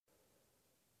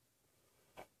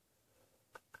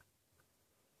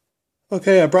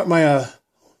Okay, I brought my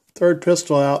third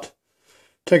pistol out.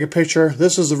 Take a picture.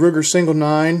 This is the Ruger Single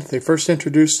 9. They first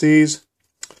introduced these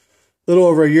a little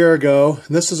over a year ago,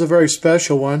 and this is a very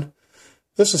special one.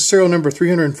 This is serial number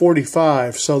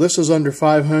 345, so this is under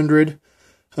 500.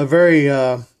 A very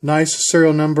nice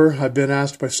serial number. I've been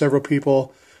asked by several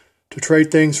people to trade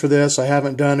things for this. I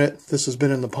haven't done it. This has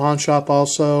been in the pawn shop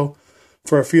also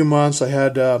for a few months. I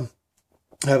had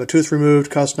have a tooth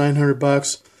removed, cost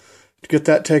 $900 to get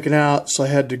that taken out, so I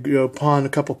had to go pawn a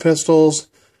couple pistols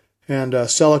and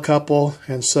sell a couple.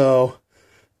 And so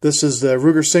this is the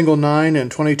Ruger Single 9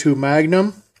 and 22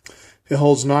 Magnum. It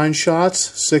holds 9 shots,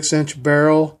 6-inch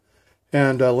barrel,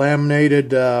 and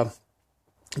laminated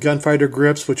gunfighter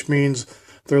grips, which means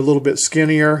they're a little bit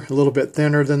skinnier, a little bit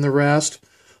thinner than the rest.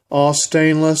 All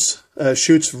stainless.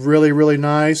 Shoots really, really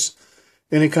nice.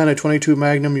 Any kind of 22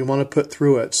 Magnum you want to put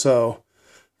through it. So,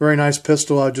 very nice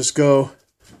pistol. I'll just go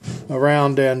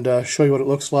around and show you what it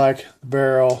looks like. The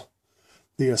barrel,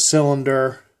 the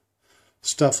cylinder,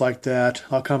 stuff like that.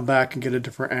 I'll come back and get a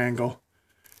different angle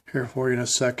here for you in a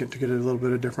second to get a little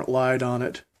bit of different light on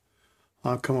it.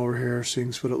 I'll come over here so you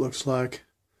can see what it looks like.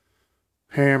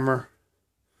 Hammer,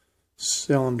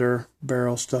 cylinder,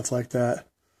 barrel, stuff like that.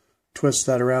 Twist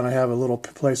that around. I have a little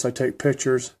place I take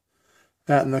pictures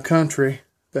at in the country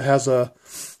that has a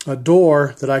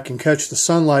door that I can catch the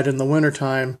sunlight in the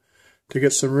wintertime to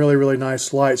get some really, really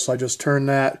nice light. So I just turn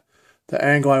that the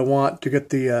angle I want to get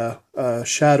the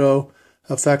shadow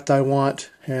effect I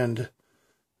want, and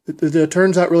it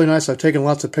turns out really nice. I've taken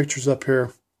lots of pictures up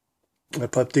here. I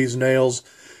put these nails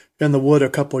in the wood a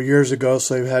couple years ago,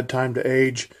 so they've had time to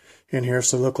age in here,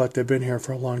 so they look like they've been here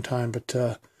for a long time. But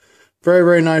very,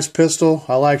 very nice pistol.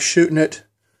 I like shooting it.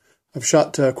 I've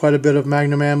shot quite a bit of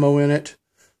Magnum ammo in it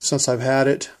since I've had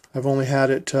it. I've only had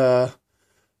it,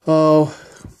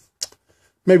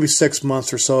 maybe 6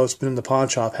 months or so. It's been in the pawn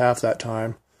shop half that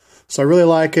time. So I really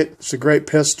like it. It's a great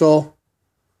pistol.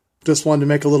 Just wanted to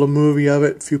make a little movie of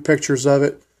it, a few pictures of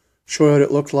it, show you what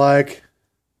it looked like.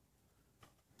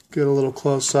 Get a little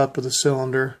close up of the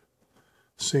cylinder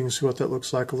so you can see what that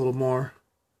looks like a little more.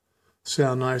 See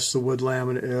how nice the wood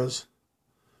laminate is.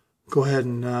 Go ahead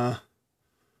and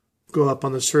go up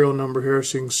on the serial number here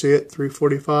so you can see it,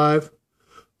 345.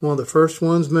 One of the first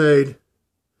ones made.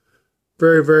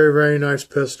 Very, very, very nice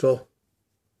pistol.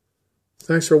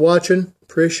 Thanks for watching.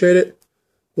 Appreciate it.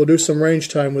 We'll do some range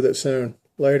time with it soon.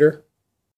 Later.